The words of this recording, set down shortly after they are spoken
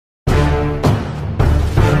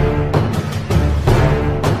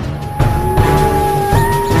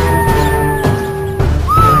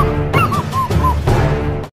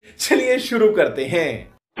शुरू करते हैं।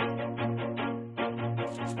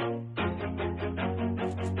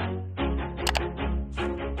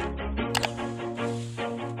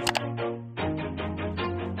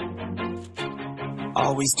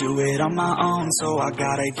 Always do it on my own, so I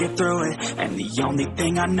gotta get through it. And the only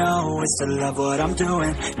thing I know is to love what I'm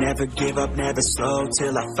doing. Never give up, never slow,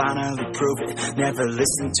 till I finally prove it. Never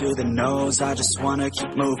listen to the no's, I just wanna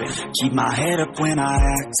keep moving. Keep my head up when I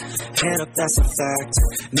act, head up, that's a fact.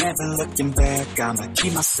 Never looking back, I'ma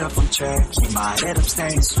keep myself on track. Keep my head up,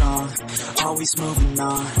 staying strong, always moving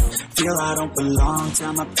on. Feel I don't belong,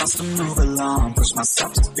 tell my thoughts to move along. Push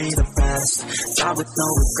myself to be the best, die with no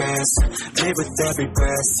regrets. Live with every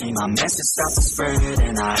breath, see my message start to spread.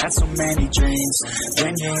 And I had so many dreams.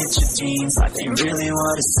 When you hit your teens, life ain't really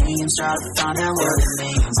what it seems. Try to find out what it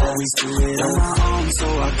means. Always do it on my own, so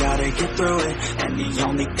I gotta get through it. And the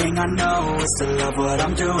only thing I know is to love what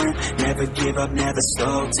I'm doing. Never give up, never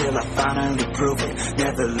slow, till I finally prove it.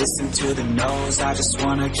 Never listen to the no's, I just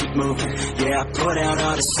wanna keep moving. Yeah, I put out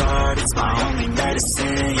all this art, it's my only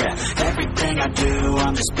medicine. Yeah, everything I do,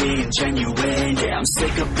 I'm just being genuine. Yeah, I'm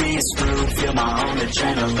sick of being screwed, feel my own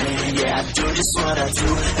adrenaline. Yeah, I do just what I do,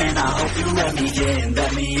 and I hope you let me in,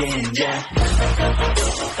 yeah.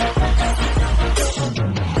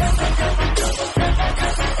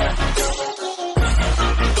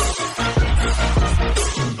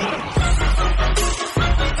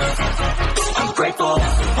 I'm grateful,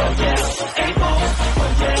 oh yeah, able,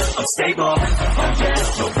 oh yeah, I'm stable, oh yeah,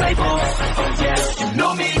 no label, oh yeah, you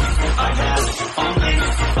know me, I have only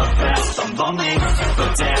a path, I'm lonely,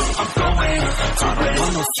 but damn, I'm going to I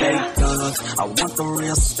want no fake love, I want the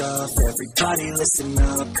real stuff. Everybody listen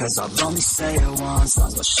up, cause I'll only say it once. I'm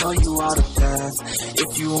gonna show you all the path,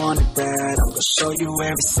 if you want it bad. I'm gonna show you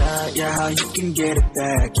every side, yeah, how you can get it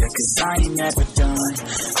back. Yeah, cause I ain't never done,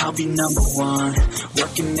 I'll be number one.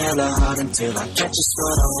 Working hella hard until I get just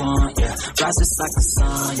what I want, yeah. Rises like the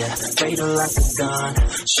sun, yeah, fatal like a gun.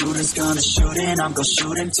 Shooter's gonna shoot and I'm gonna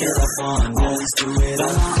shoot until I won. Always do it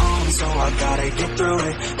on my own, so I gotta get through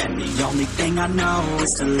it. And the only thing I know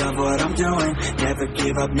is to love what I'm doing. Never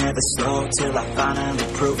give up, never slow, till I finally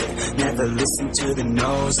prove it. Never listen to the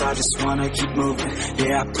no's, I just wanna keep moving.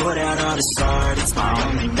 Yeah, I put out all this art, it's my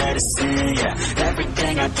only medicine. Yeah,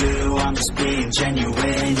 everything I do, I'm just being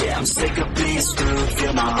genuine. Yeah, I'm sick of being screwed,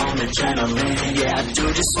 feel my own adrenaline. Yeah, I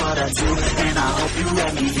do just what I do, and I hope you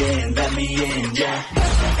let me in, yeah.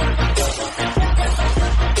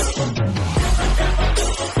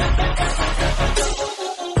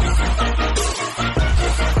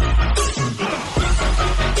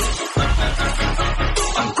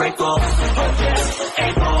 I'm grateful, oh yeah,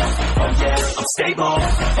 able, oh yeah, I'm stable,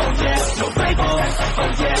 oh yeah, no label, oh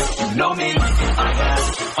yeah, you know me, I have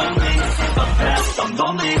only a path, I'm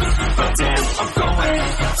lonely, but damn, I'm going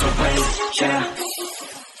to win, yeah.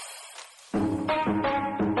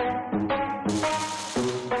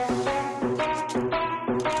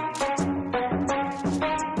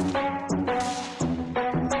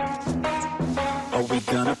 Are we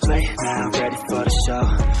gonna play now? Ready for the show?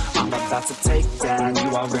 I'm about to take down, you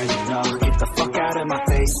already know. Get the fuck out of my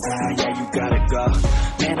face now, yeah, you gotta go.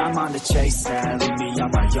 Man, I'm on the chase now, leave me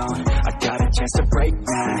on my own. I got a chance to break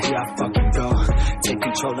now, here I fucking go. Take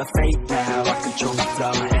control of fate now, I control the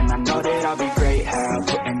flow. And I know that I'll be great, how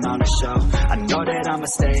putting on a show. I know that I'ma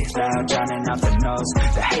stay loud, drowning out the nose.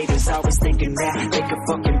 The haters always thinking that they could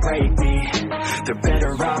fucking break me. They're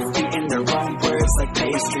better off eating their own words like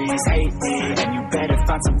pastries. Hate me, and you better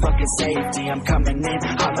find some fucking safety. I'm coming in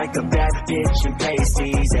hot like a bad bitch in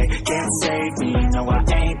pasties. They can't save me, no I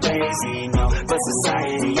ain't lazy, no. But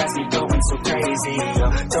society has me going so crazy, yo.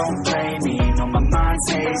 Don't blame me, no my mind's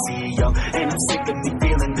hazy, yo. And I'm sick of me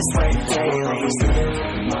feeling this way daily. Live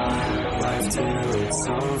my life till it's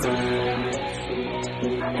over,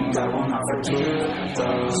 and I will not forgive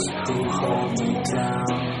those who hold me down.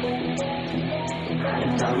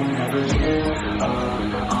 And I will never give up,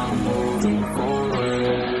 I'm moving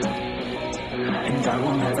forward. And I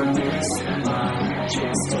will never miss my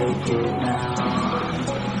chance, take it now.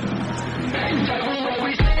 And I will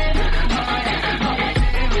always live my life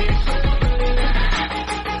till it's over.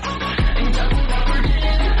 And I will never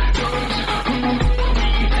forgive those who hold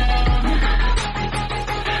me down.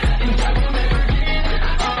 And I will never give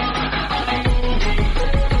up, I'm moving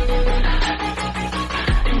forward.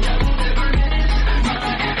 And I will never miss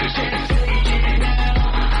my chance, take it now.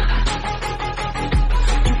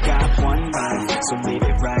 You got one life, so live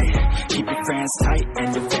it right. Keep your friends tight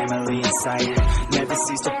and your family in sight. Never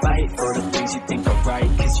cease to fight for the things you think are right,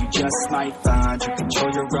 cause you just might find you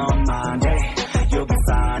control your own mind, hey. You'll be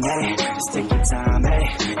fine, hey. Just take your time,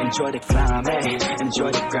 hey. enjoy the climb, ayy,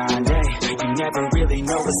 enjoy the grind, ayy. You never really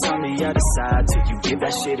know what's on the other side till you give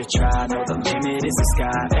that shit a try. Know the limit is the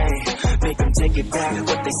sky, ayy. Make them take it back,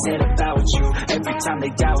 what they said about you. Every time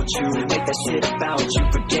they doubt you, make that shit about you.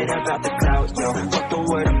 Forget about the clout, yo, fuck the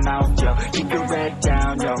word of mouth, yo. Keep your head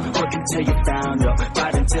down, yo, work until you're found, yo.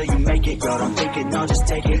 Fight until you make it, yo, don't think it, no, just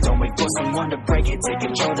take it. Don't wait for someone to break it, take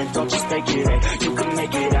control and don't just fake it, ayy. You can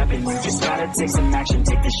make it happen, you just gotta take some action.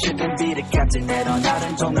 Take the ship and be the captain, head on out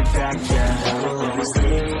and don't look back, yeah. I will always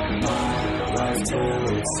live my life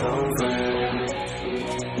till it's over,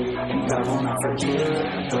 and I will not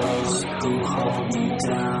forget those who hold me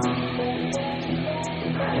down,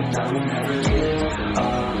 and I will never give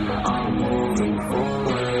up, I'm moving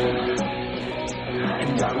forward,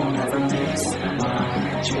 and I will never miss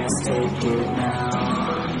my chance, take it now.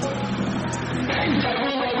 And I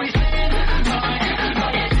will always live my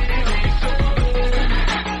life.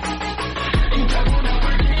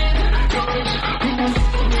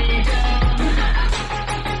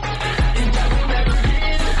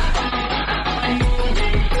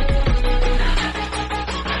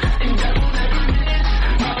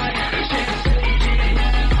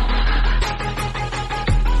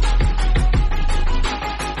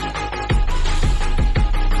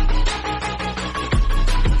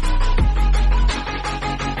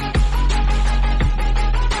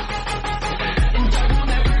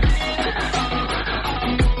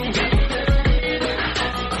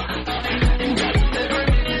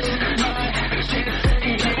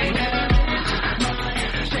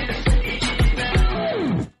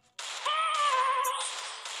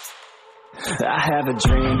 I have a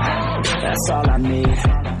dream, that's all I need.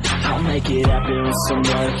 I'll make it happen with some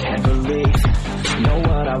work and belief. Know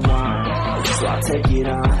what I want, so I'll take it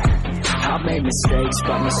on. I've made mistakes,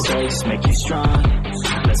 but mistakes make you strong.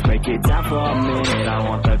 Let's break it down for a minute. I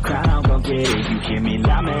want the crown, I'm gon' get it. You hear me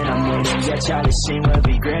loud, man, I'm winning. Yeah, Charlie Sheen will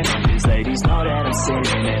be grinning. These ladies know that I'm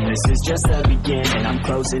sinning, and this is just the beginning. I'm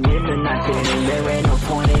closing in the night inning. There ain't no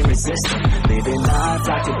point in resisting. Living life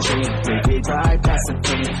like a dream, live it right, that's the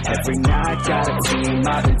thing. Every night got a team,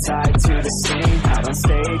 I've been tied to the scene. Out on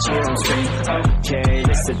stage, here on screen. Okay,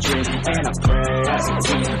 it's a dream, and I pray as a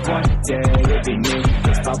team. One day it'll be me.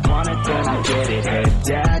 If I want it, then I get it. Head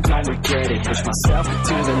down, don't regret it. Push myself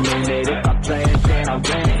to the limit. If I play it, then I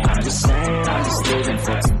win it. I'm just saying, I'm just living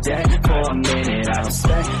for today. For a minute, I don't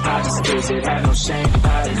stay, I just visit. Have no shame,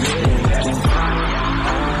 I admit it.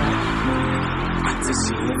 To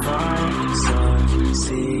see if I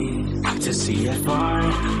succeed, to see if I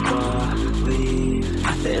believe.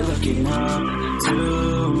 They're looking up to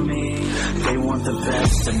me. They want the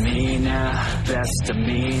best of me now, best of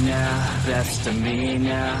me now, best of me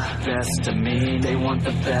now, best of me. They want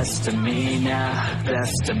the best of me now,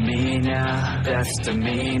 best of me now, best of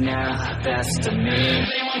me now, best of me.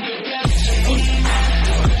 They want the best of me now.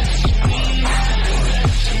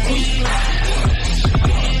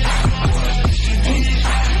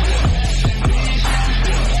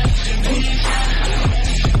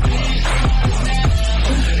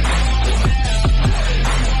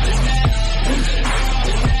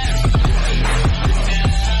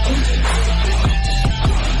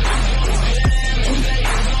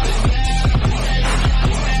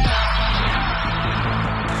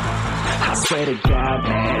 Swear to God,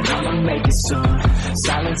 man, I'ma make it soon.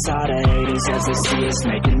 Silence all the haters as they see us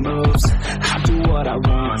making moves. I do what I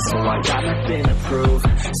want, so I got nothing to prove.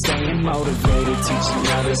 Staying motivated, teaching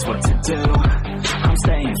others what to do. I'm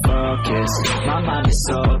staying focused, my mind is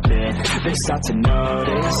open. They start to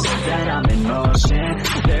notice that I'm in motion.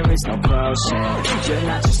 There is no potion, you're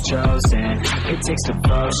not just chosen. It takes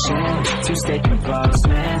devotion to stay composed,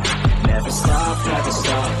 man. Never stop,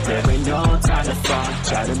 there ain't no time to fall.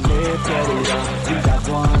 Try to live, get it on. You got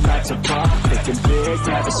one life to fall. Thinking big,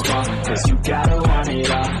 never small, cause you gotta want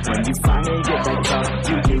it all. When you finally get that call,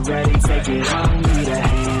 you get ready, take it on. Need a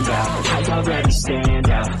hand out, I already stand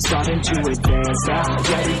out. Starting to advance now,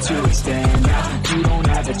 ready to extend now. You don't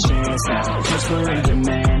have a chance now, cause we're in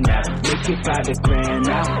demand now. Make it by the grand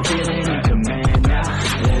now, feeling in command now.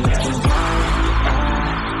 They're looking right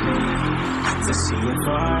at me to see if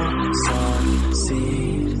I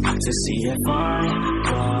succeed, to see if I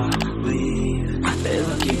believe. They're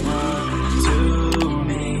looking right